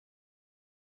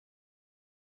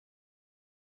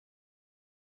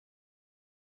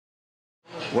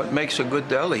What makes a good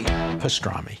deli?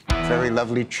 Pastrami. Very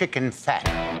lovely chicken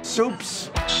fat.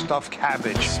 Soups, stuffed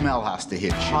cabbage, Smell has to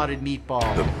hit you. Potted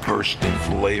meatball. The burst in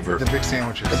flavor. The big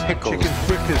sandwiches. The pickles. chicken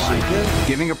fricassee.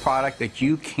 Giving a product that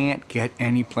you can't get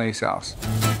anyplace else.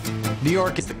 New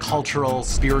York is the cultural,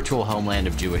 spiritual homeland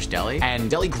of Jewish deli, and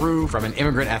deli grew from an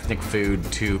immigrant ethnic food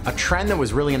to a trend that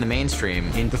was really in the mainstream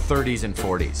in the 30s and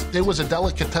 40s. There was a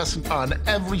delicatessen on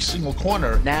every single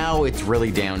corner. Now it's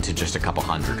really down to just a couple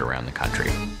hundred around the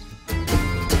country.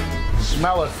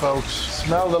 Smell it, folks.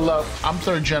 Smell the love. I'm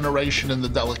third generation in the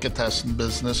delicatessen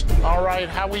business. All right,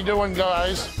 how we doing,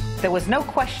 guys? There was no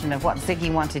question of what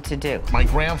Ziggy wanted to do. My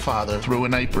grandfather threw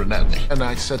an apron at me, and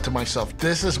I said to myself,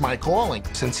 this is my calling.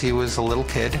 Since he was a little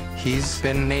kid, he's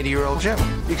been an 80-year-old Jew.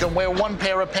 You can wear one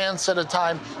pair of pants at a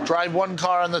time, drive one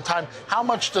car at a time. How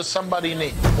much does somebody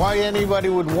need? Why anybody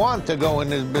would want to go in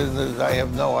this business, I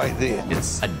have no idea.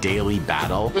 It's a daily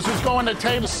battle. This is going to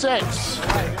table 6.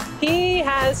 He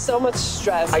has so much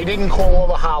stress. I didn't call all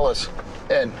the hollers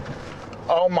in.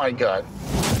 Oh, my God.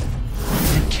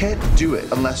 You can't do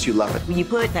it unless you love it. You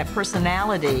put that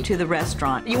personality to the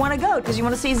restaurant. You want to go because you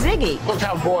want to see Ziggy. Look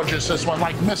how gorgeous this one,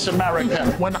 like Miss America.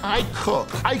 When I cook,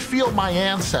 I feel my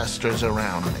ancestors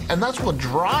around me. And that's what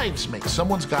drives me.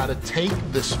 Someone's got to take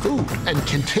this food and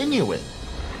continue it.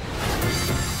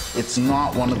 It's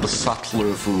not one of the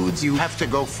subtler foods. You have to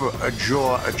go for a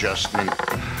jaw adjustment.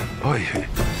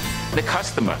 The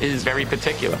customer is very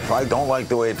particular. If I don't like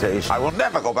the way it tastes, I will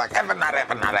never go back. Ever, not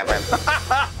ever, not ever.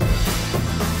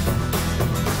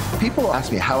 People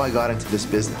ask me how I got into this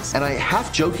business, and I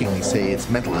half-jokingly say it's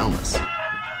mental illness.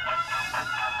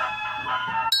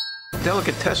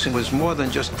 Delicatessen was more than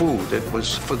just food. It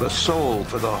was for the soul,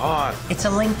 for the heart. It's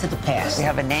a link to the past. We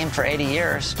have a name for 80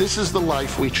 years. This is the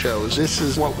life we chose. This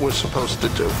is what we're supposed to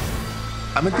do.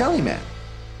 I'm a deli man.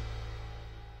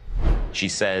 She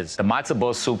says, the matzo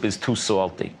ball soup is too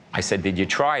salty. I said, did you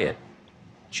try it?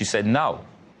 She said, no.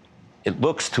 It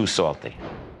looks too salty.